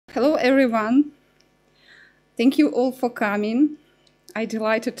Hello, everyone. Thank you all for coming. I'm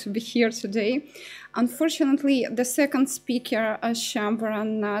delighted to be here today. Unfortunately, the second speaker, Shyam,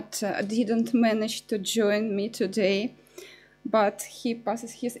 Varan, Nath, didn't manage to join me today, but he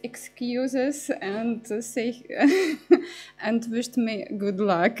passes his excuses and and wished me good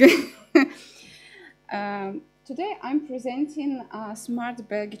luck. Today, I'm presenting smart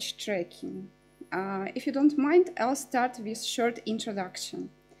baggage tracking. If you don't mind, I'll start with short introduction.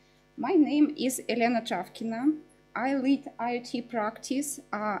 My name is Elena Travkina. I lead IoT practice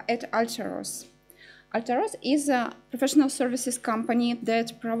at Altoros. Altoros is a professional services company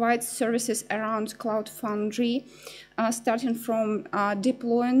that provides services around Cloud Foundry, starting from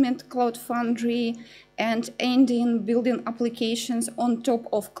deployment Cloud Foundry and ending building applications on top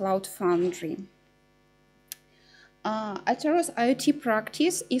of Cloud Foundry. Altoros IoT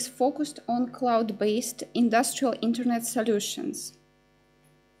practice is focused on cloud-based industrial internet solutions.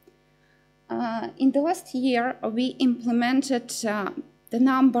 In the last year, we implemented the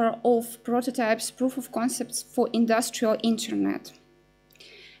number of prototypes, proof of concepts for industrial internet.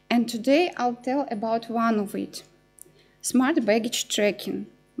 And today I'll tell about one of it, smart baggage tracking.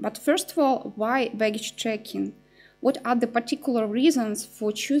 But first of all, why baggage tracking? What are the particular reasons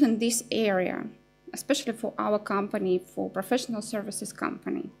for choosing this area, especially for our company, for professional services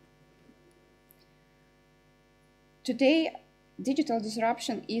company? Today, digital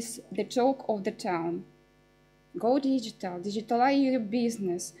disruption is the talk of the town. Go digital, digitalize your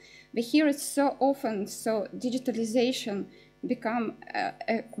business. We hear it so often, so digitalization become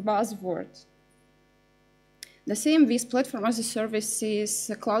a buzzword. The same with platform as a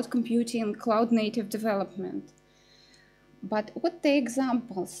services, cloud computing, cloud native development. But what the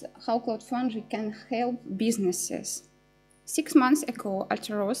examples how Cloud Foundry can help businesses? 6 months ago,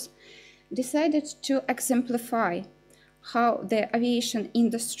 Altoros decided to exemplify how the aviation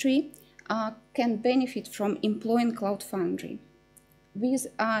industry can benefit from employing Cloud Foundry. With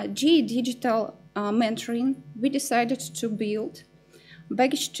GE Digital mentoring, we decided to build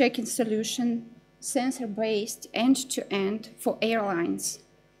baggage tracking solution, sensor-based, end-to-end for airlines.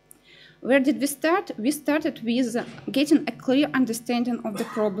 Where did we start? We started with getting a clear understanding of the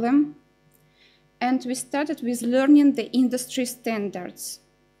problem, and we started with learning the industry standards.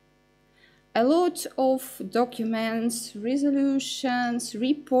 A lot of documents, resolutions,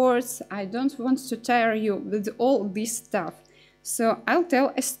 reports. I don't want to tire you with all this stuff. So I'll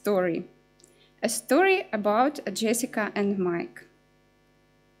tell a story about Jessica and Mike.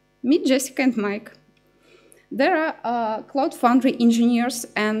 Meet Jessica and Mike. They are Cloud Foundry engineers,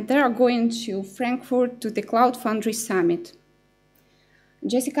 and they are going to Frankfurt to the Cloud Foundry Summit.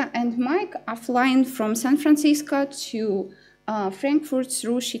 Jessica and Mike are flying from San Francisco to Frankfurt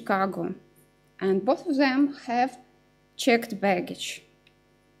through Chicago. And both of them have checked baggage.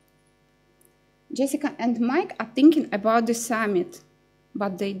 Jessica and Mike are thinking about the summit,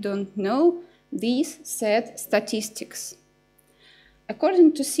 but they don't know these sad statistics.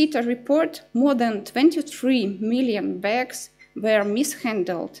 According to CETA report, more than 23 million bags were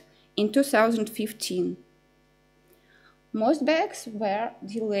mishandled in 2015. Most bags were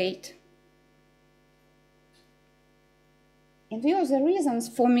delayed. In view of the reasons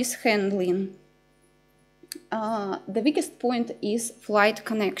for mishandling, the biggest point is flight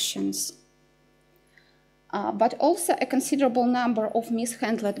connections, but also a considerable number of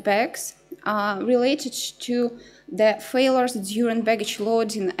mishandled bags related to the failures during baggage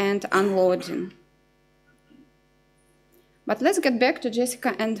loading and unloading. But let's get back to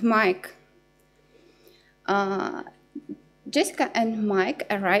Jessica and Mike. Jessica and Mike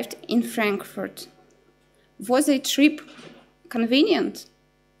arrived in Frankfurt. Was the trip convenient?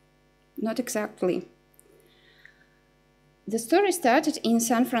 Not exactly. The story started in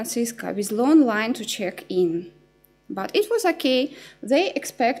San Francisco with long line to check in, but it was okay. They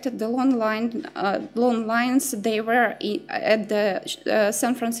expected the long lines. They were at the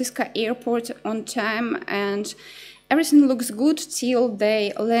San Francisco airport on time, and everything looks good till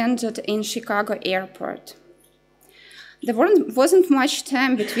they landed in Chicago airport. There wasn't much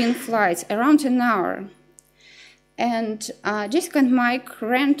time between flights, around an hour. And Jessica and Mike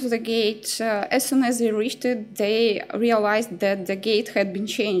ran to the gate. As soon as they reached it, they realized that the gate had been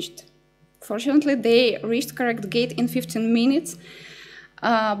changed. Fortunately, they reached correct gate in 15 minutes,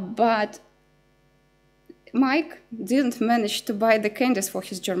 but Mike didn't manage to buy the candies for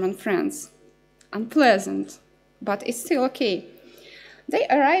his German friends. Unpleasant, but it's still okay. They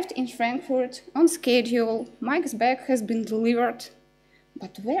arrived in Frankfurt on schedule. Mike's bag has been delivered.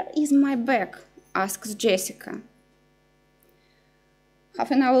 But where is my bag? Asks Jessica.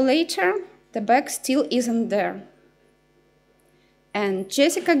 Half an hour later, the bag still isn't there. And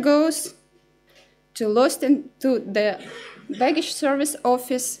Jessica goes to the baggage service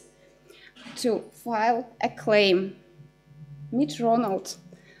office to file a claim. Meet Ronald.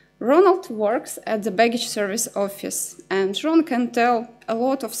 Ronald works at the baggage service office, and Ron can tell a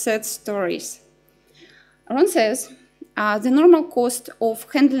lot of sad stories. Ron says the normal cost of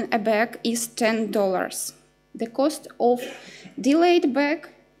handling a bag is $10. The cost of delayed bag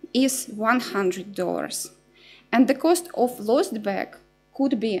is $100. And the cost of lost bag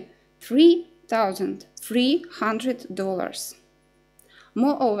could be $3,300.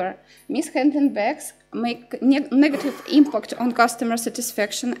 Moreover, mishandling bags make negative impact on customer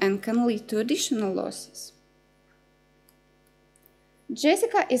satisfaction and can lead to additional losses.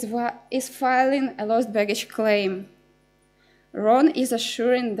 Jessica is filing a lost baggage claim. Ron is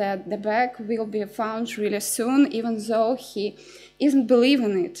assuring that the bag will be found really soon, even though he isn't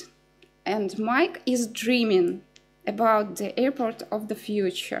believing it. And Mike is dreaming about the airport of the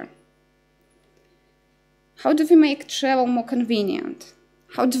future. How do we make travel more convenient?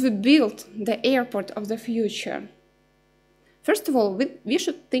 How do we build the airport of the future? First of all, we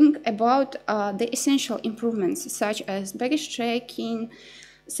should think about the essential improvements, such as baggage tracking,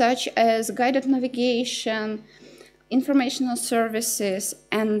 such as guided navigation, informational services,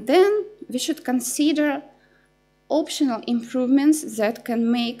 and then we should consider optional improvements that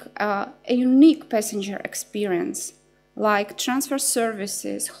can make a unique passenger experience, like transfer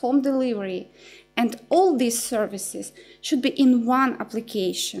services, home delivery, and all these services should be in one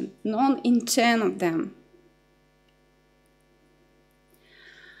application, not in 10 of them.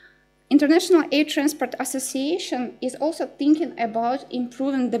 International Air Transport Association is also thinking about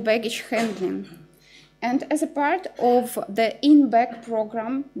improving the baggage handling. And as a part of the in-bag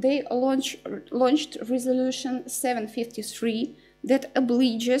program, they launched Resolution 753 that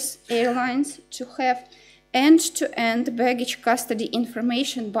obliges airlines to have end-to-end baggage custody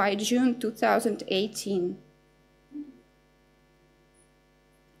information by June 2018.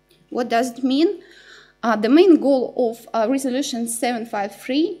 What does it mean? The main goal of Resolution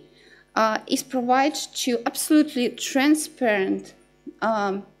 753 is provide to absolutely transparent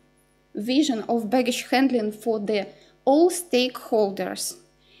vision of baggage handling for all stakeholders,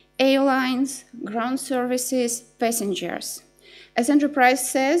 airlines, ground services, passengers. As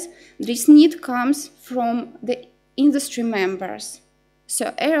Enterprise says, this need comes from the industry members.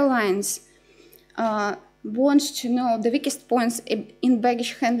 So airlines want to know the weakest points in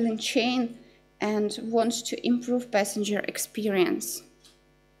baggage handling chain and want to improve passenger experience.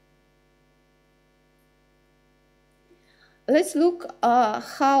 Let's look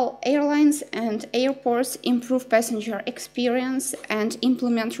how airlines and airports improve passenger experience and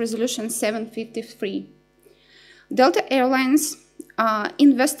implement Resolution 753. Delta Airlines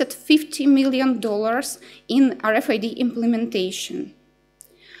invested $50 million in RFID implementation.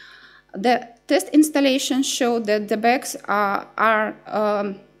 The test installation showed that the bags are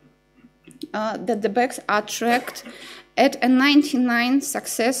tracked at a 99%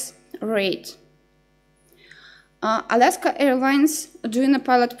 success rate. Alaska Airlines doing a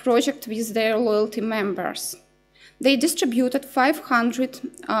pilot project with their loyalty members. They distributed 500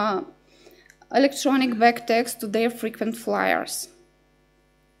 electronic bag tags to their frequent flyers.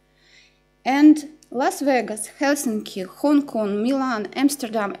 And Las Vegas, Helsinki, Hong Kong, Milan,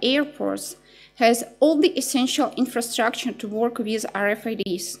 Amsterdam airports has all the essential infrastructure to work with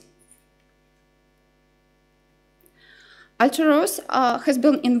RFIDs. Altoros has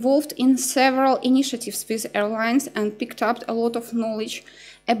been involved in several initiatives with airlines and picked up a lot of knowledge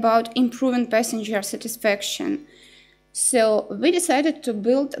about improving passenger satisfaction. So we decided to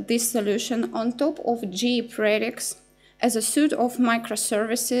build this solution on top of GE Predix as a suite of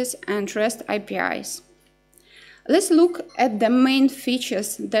microservices and REST APIs. Let's look at the main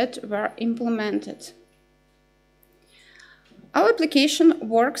features that were implemented. Our application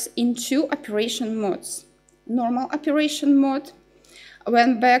works in two operation modes. Normal operation mode,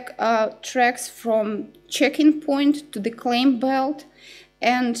 when bag tracks from check-in point to the claim belt,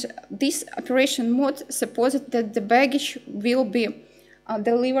 and this operation mode supposes that the baggage will be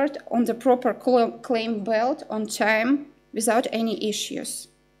delivered on the proper claim belt on time without any issues.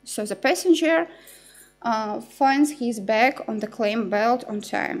 So the passenger finds his bag on the claim belt on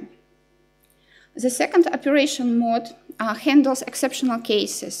time. The second operation mode handles exceptional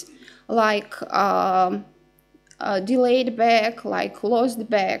cases like delayed bag, like lost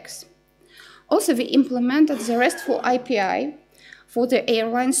bags. Also, we implemented the RESTful API for the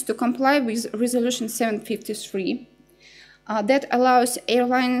airlines to comply with Resolution 753 that allows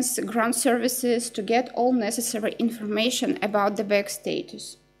airlines ground services to get all necessary information about the bag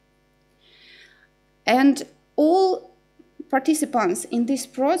status. And all participants in this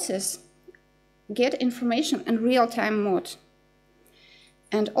process get information in real-time mode.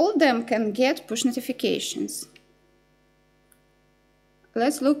 And all of them can get push notifications.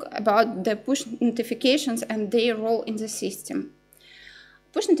 Let's look about the push notifications and their role in the system.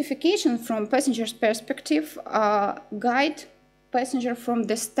 Push notifications from passenger's perspective guide passenger from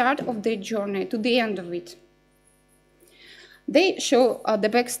the start of their journey to the end of it. They show the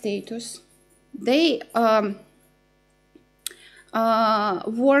bag status. They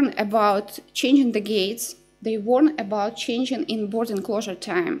warn about changing the gates. They warn about changing in boarding closure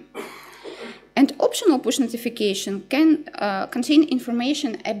time. And optional push notification can contain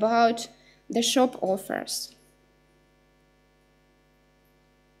information about the shop offers.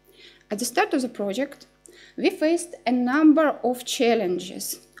 At the start of the project, we faced a number of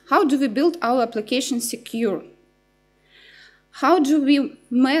challenges. How do we build our application secure? How do we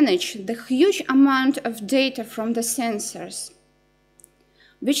manage the huge amount of data from the sensors?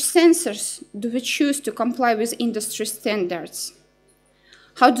 Which sensors do we choose to comply with industry standards?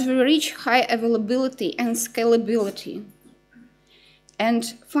 How do we reach high availability and scalability? And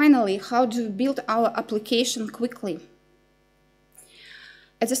finally, how do we build our application quickly?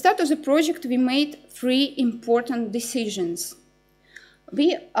 At the start of the project, we made 3 important decisions.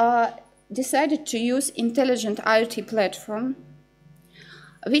 We decided to use intelligent IoT platform.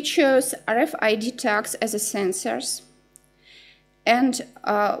 We chose RFID tags as the sensors. And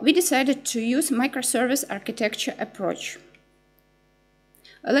we decided to use microservice architecture approach.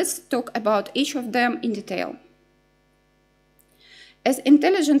 Let's talk about each of them in detail. As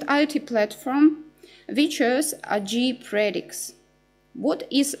intelligent IoT platform, we chose a GE Predix. What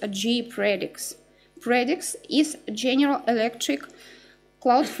is a GE Predix? Predix is General Electric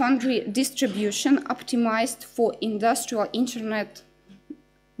Cloud Foundry distribution optimized for industrial internet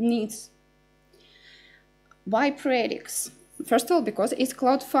needs. Why Predix? First of all, because it's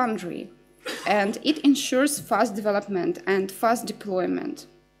Cloud Foundry, and it ensures fast development and fast deployment.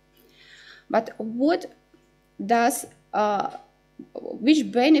 But which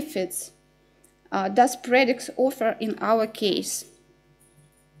benefits does Predix offer in our case?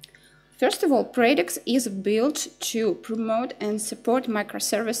 First of all, Predix is built to promote and support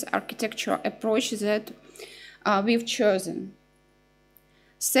microservice architecture approach that we've chosen.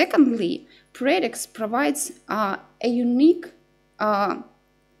 Secondly, Predix provides a unique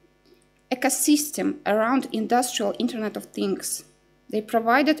ecosystem around industrial Internet of Things. They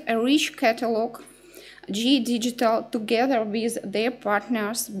provided a rich catalog. GE Digital, together with their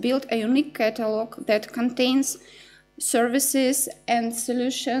partners, built a unique catalog that contains services and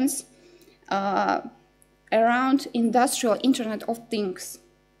solutions around industrial Internet of Things.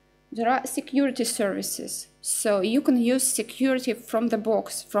 There are security services, so you can use security from the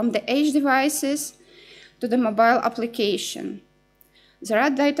box, from the edge devices to the mobile application. There are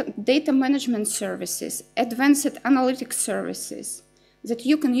data management services, advanced analytics services that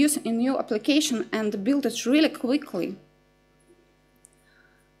you can use in your application and build it really quickly.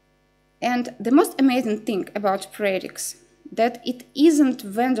 And the most amazing thing about Predix, that it isn't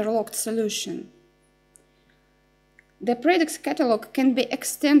vendor-locked solution. The Predix catalog can be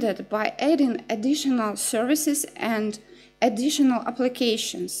extended by adding additional services and additional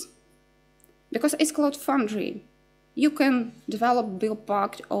applications. Because it's Cloud Foundry, you can develop build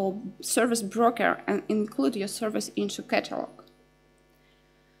packed or service broker and include your service into catalog.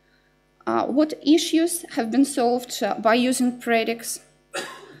 What issues have been solved by using Predix?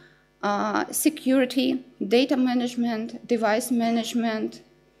 Security, data management, device management,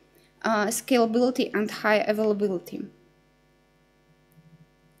 scalability, and high availability.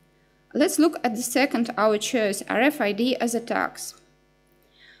 Let's look at the second our choice, RFID as a tags.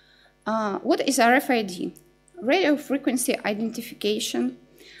 What is RFID? Radio frequency identification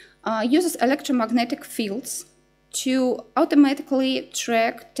uses electromagnetic fields to automatically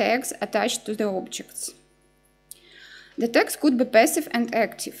track tags attached to the objects. The tags could be passive and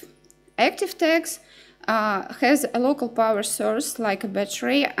active. Active tags has a local power source like a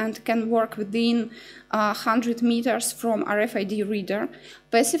battery and can work within 100 meters from RFID reader.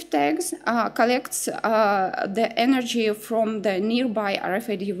 Passive tags collects the energy from the nearby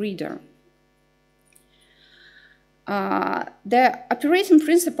RFID reader. The operating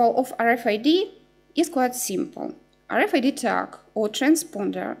principle of RFID is quite simple. RFID tag or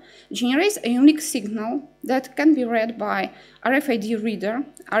transponder generates a unique signal that can be read by RFID reader.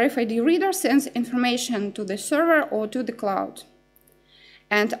 RFID reader sends information to the server or to the cloud.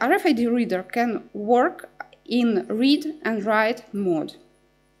 And RFID reader can work in read and write mode.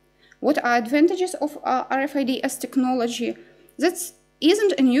 What are advantages of RFID as technology? That's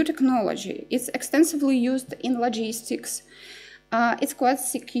isn't a new technology. It's extensively used in logistics. It's quite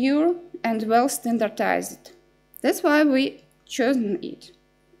secure and well standardized. That's why we chosen it.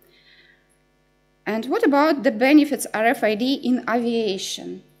 And what about the benefits RFID in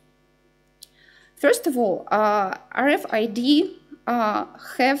aviation? First of all, RFID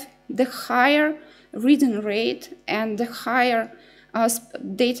have the higher reading rate and the higher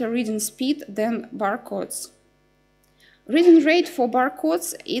data reading speed than barcodes. Reading rate for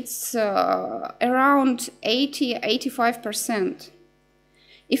barcodes, it's around 80–85%.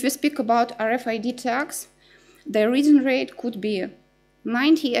 If we speak about RFID tags, the reading rate could be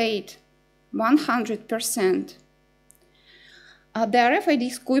 98–100%. The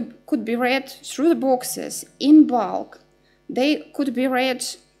RFIDs could be read through the boxes in bulk. They could be read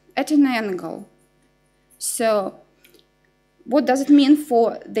at an angle. So what does it mean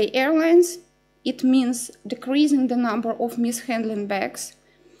for the airlines? It means decreasing the number of mishandling bags,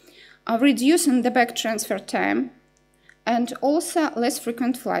 reducing the bag transfer time, and also less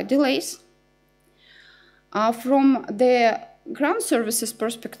frequent flight delays. From the ground services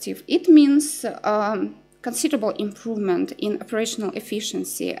perspective, it means considerable improvement in operational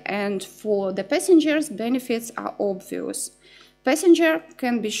efficiency, and for the passengers, benefits are obvious. Passenger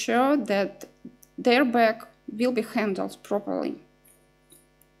can be sure that their bag will be handled properly.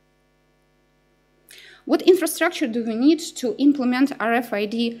 What infrastructure do we need to implement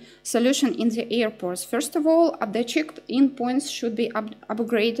RFID solution in the airports? First of all, the check-in points should be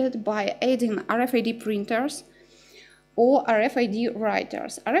upgraded by adding RFID printers or RFID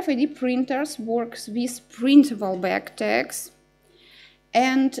writers. RFID printers works with printable bag tags,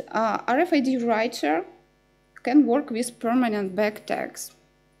 and RFID writer can work with permanent bag tags.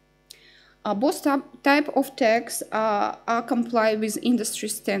 Both type of tags are comply with industry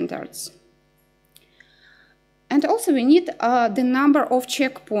standards. And also we need the number of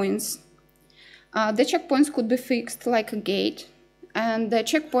checkpoints. The checkpoints could be fixed like a gate, and the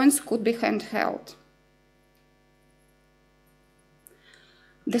checkpoints could be handheld.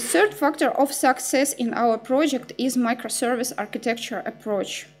 The third factor of success in our project is microservice architecture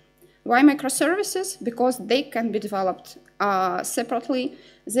approach. Why microservices? Because they can be developed separately,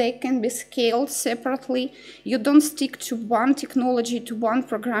 they can be scaled separately. You don't stick to one technology, to one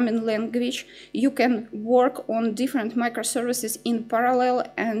programming language. You can work on different microservices in parallel,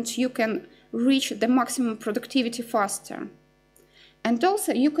 and you can reach the maximum productivity faster. And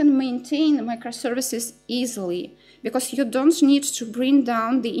also you can maintain microservices easily, because you don't need to bring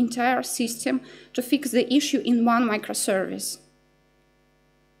down the entire system to fix the issue in one microservice.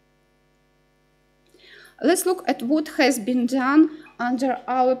 Let's look at what has been done under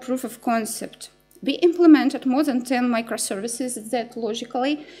our proof of concept. We implemented more than 10 microservices that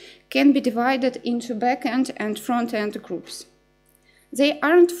logically can be divided into backend and front-end groups. They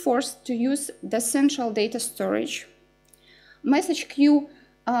aren't forced to use the central data storage. Message queue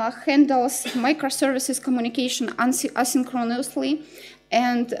handles microservices communication asynchronously,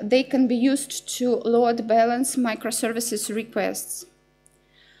 and they can be used to load balance microservices requests.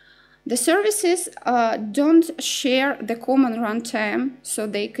 The services don't share the common runtime, so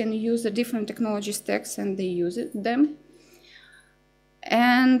they can use the different technology stacks and they use them.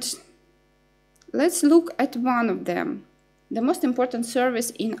 And let's look at one of them. The most important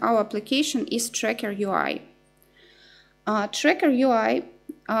service in our application is Tracker UI. Tracker UI,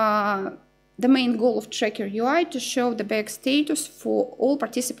 the main goal of Tracker UI to show the bag status for all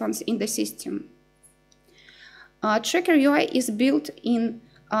participants in the system. Tracker UI is built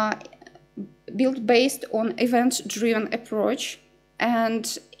based on event-driven approach,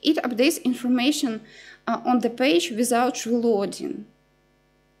 and it updates information on the page without reloading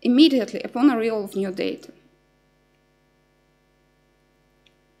immediately upon arrival of new data.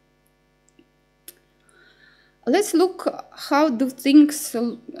 Let's look how do things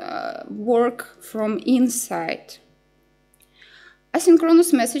work from inside.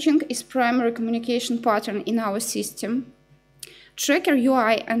 Asynchronous messaging is primary communication pattern in our system. Tracker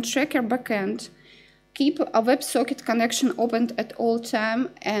UI and Tracker backend keep a WebSocket connection open at all time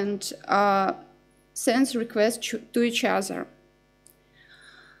and sends requests to each other.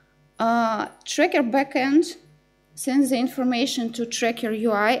 Tracker backend sends the information to Tracker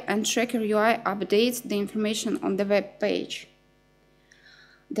UI, and Tracker UI updates the information on the web page.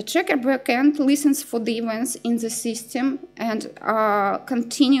 The Tracker backend listens for the events in the system and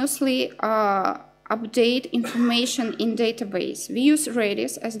continuously update information in database. We use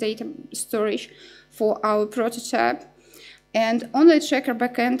Redis as data storage for our prototype, and only Tracker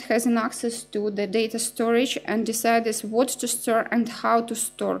backend has an access to the data storage and decides what to store and how to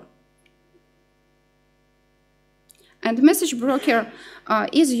store. And message broker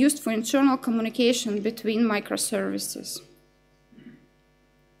is used for internal communication between microservices.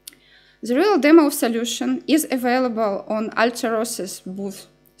 The real demo of solution is available on Altoros's booth.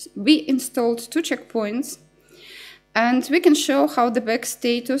 We installed 2 checkpoints, and we can show how the back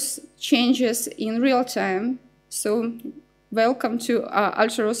status changes in real time. So welcome to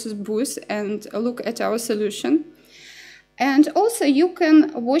Altoros's booth and look at our solution. And also you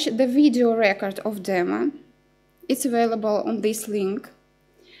can watch the video record of demo. It's available on this link.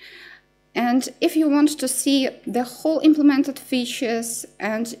 And if you want to see the whole implemented features,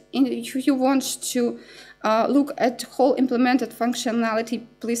 and if you want to look at whole implemented functionality,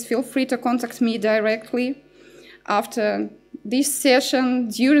 please feel free to contact me directly after this session,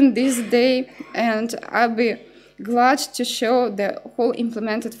 during this day, and I'll be glad to show the whole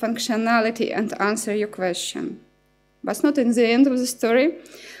implemented functionality and answer your question. But not in the end of the story.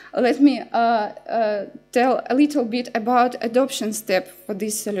 Let me tell a little bit about adoption step for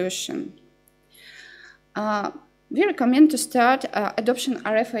this solution. We recommend to start adoption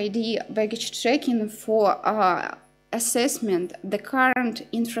RFID baggage tracking for assessment the current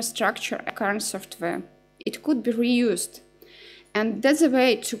infrastructure, current software. It could be reused. And that's a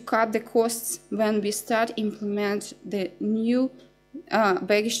way to cut the costs when we start implement the new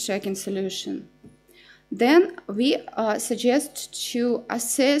baggage tracking solution. Then we suggest to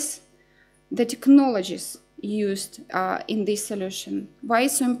assess the technologies used in this solution. Why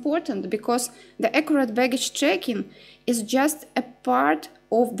it's so important? Because the accurate baggage tracking is just a part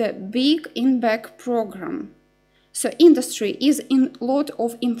of the big in-bag program. So industry is in a lot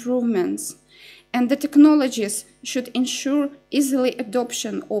of improvements, and the technologies should ensure easily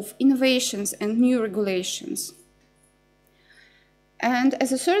adoption of innovations and new regulations. And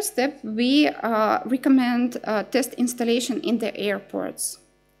as a third step, we recommend test installation in the airports.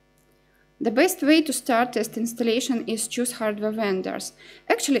 The best way to start test installation is choose hardware vendors.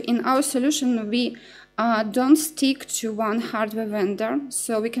 Actually, in our solution, we don't stick to one hardware vendor,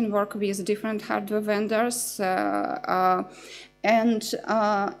 so we can work with different hardware vendors. And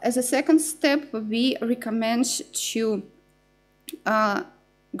as a second step, we recommend to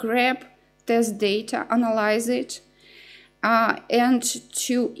grab test data, analyze it, and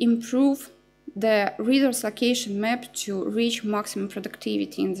to improve the reader's location map to reach maximum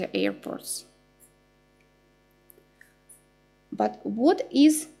productivity in the airports. But what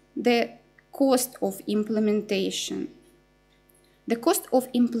is the cost of implementation? The cost of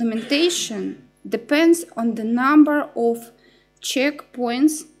implementation depends on the number of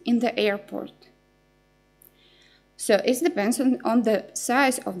checkpoints in the airport. So it depends on the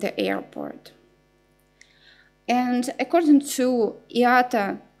size of the airport. And according to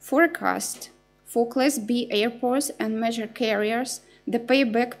IATA forecast, for Class B airports and major carriers, the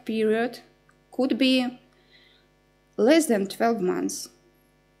payback period could be less than 12 months.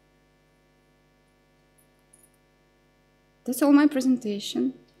 That's all my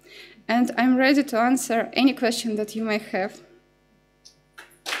presentation. And I'm ready to answer any question that you may have.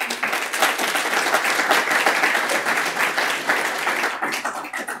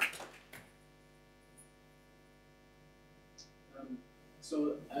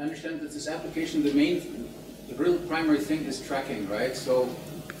 So I understand that this application, the real primary thing is tracking, right? So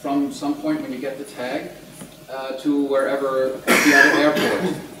from some point when you get the tag to wherever the other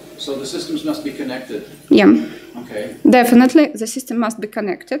airport. So the systems must be connected. Yeah. Okay. Definitely, the system must be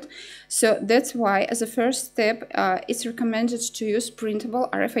connected. So that's why, as a first step, it's recommended to use printable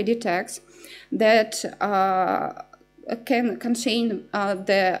RFID tags that can contain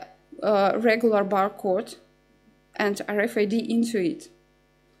the regular barcode and RFID into it.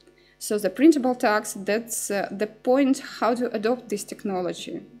 So the printable tags, that's the point how to adopt this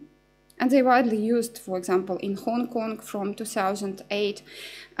technology. And they're widely used, for example, in Hong Kong from 2008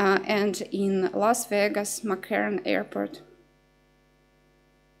 and in Las Vegas, McCarran Airport.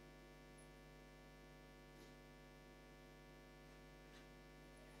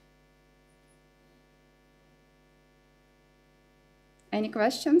 Any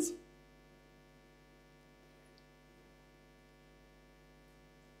questions?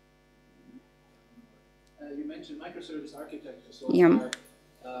 You mentioned microservice architecture so yeah. far.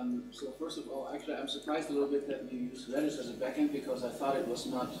 So first of all, actually, I'm surprised a little bit that you use Redis as a backend because I thought it was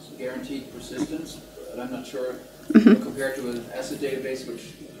not guaranteed persistence, but I'm not sure compared to an ACID database,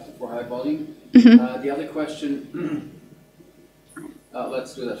 which for high volume. The other question,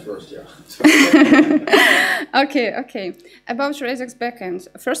 let's do that first, yeah. Okay. About Redis backend.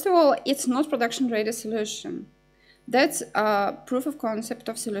 First of all, it's not production-ready solution. That's a proof of concept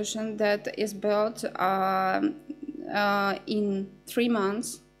of solution that is built in 3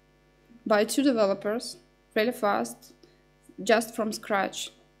 months by 2 developers really fast, just from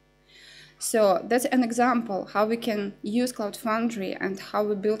scratch. So that's an example how we can use Cloud Foundry and how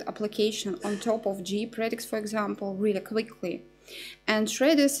we build application on top of GE Predix, for example, really quickly. And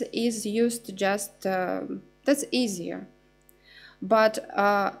Redis is used just, that's easier. But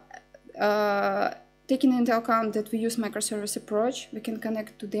taking into account that we use microservice approach, we can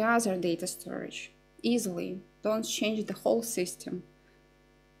connect to the other data storage easily. Don't change the whole system.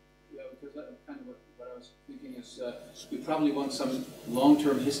 Yeah, because kind of what I was thinking is we probably want some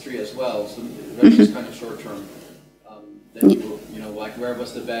long-term history as well. So Redis is kind of short-term. That will, you know, like where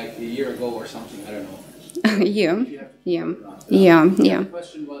was the bag a year ago or something? I don't know. Yeah. The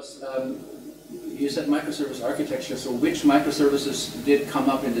question was, you said microservice architecture. So which microservices did come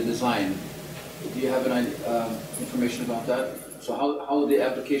up in the design? Do you have any information about that? So how the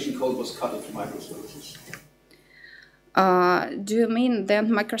application code was cut into microservices? Do you mean the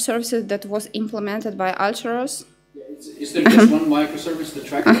microservices that was implemented by Altoros? Yeah, is there just one microservice, the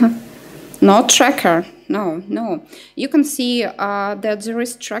tracker? Not tracker, no. You can see that there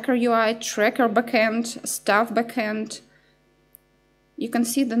is tracker UI, tracker backend, staff backend. You can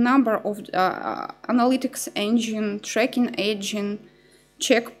see the number of analytics engine, tracking engine,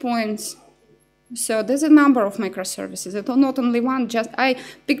 checkpoints. So there's a number of microservices. It's not only one. I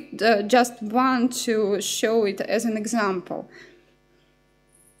picked just one to show it as an example.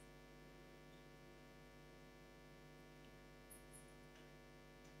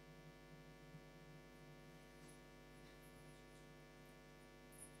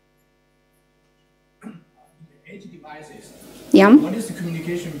 Edge devices. Yeah. What is the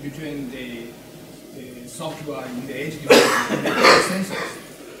communication between the software in the edge devices and the sensors?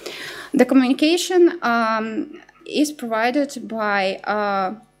 The communication is provided by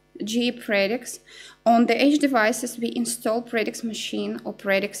GE Predix. On the edge devices, we install Predix Machine or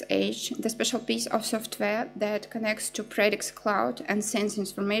Predix Edge, the special piece of software that connects to Predix Cloud and sends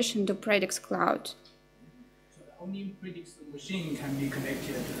information to Predix Cloud. So only Predix Machine can be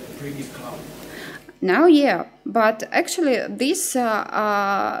connected to the Predix Cloud. Now, yeah, but actually this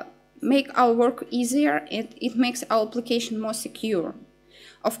make our work easier. It makes our application more secure.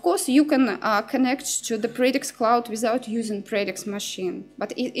 Of course, you can connect to the Predix Cloud without using Predix Machine,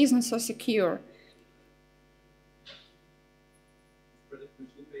 but it isn't so secure. Predix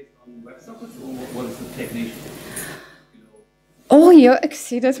Machine based on WebSockets, or what is the technique? Oh, you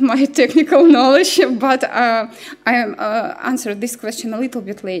exceeded my technical knowledge, but I answer this question a little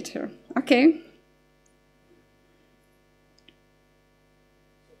bit later. Okay.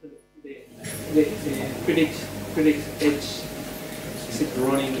 The Predix Edge, is it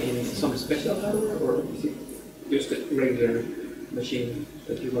running in some special hardware, or is it just a regular machine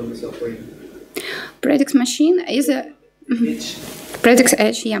that you run the software in? Predix Machine is a Predix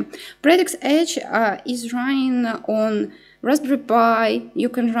Edge, yeah. Predix Edge is running on Raspberry Pi. You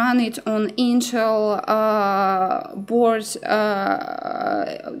can run it on Intel boards,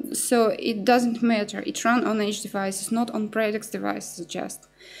 so it doesn't matter. It runs on edge devices, not on Predix devices just.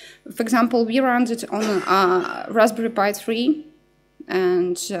 For example, we run it on Raspberry Pi 3,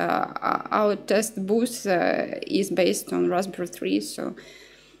 and our test booth is based on Raspberry 3, so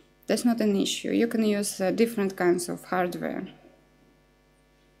that's not an issue. You can use different kinds of hardware.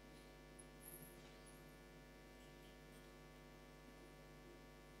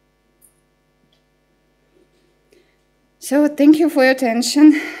 So thank you for your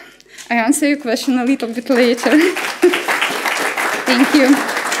attention. I answer your question a little bit later. Thank you.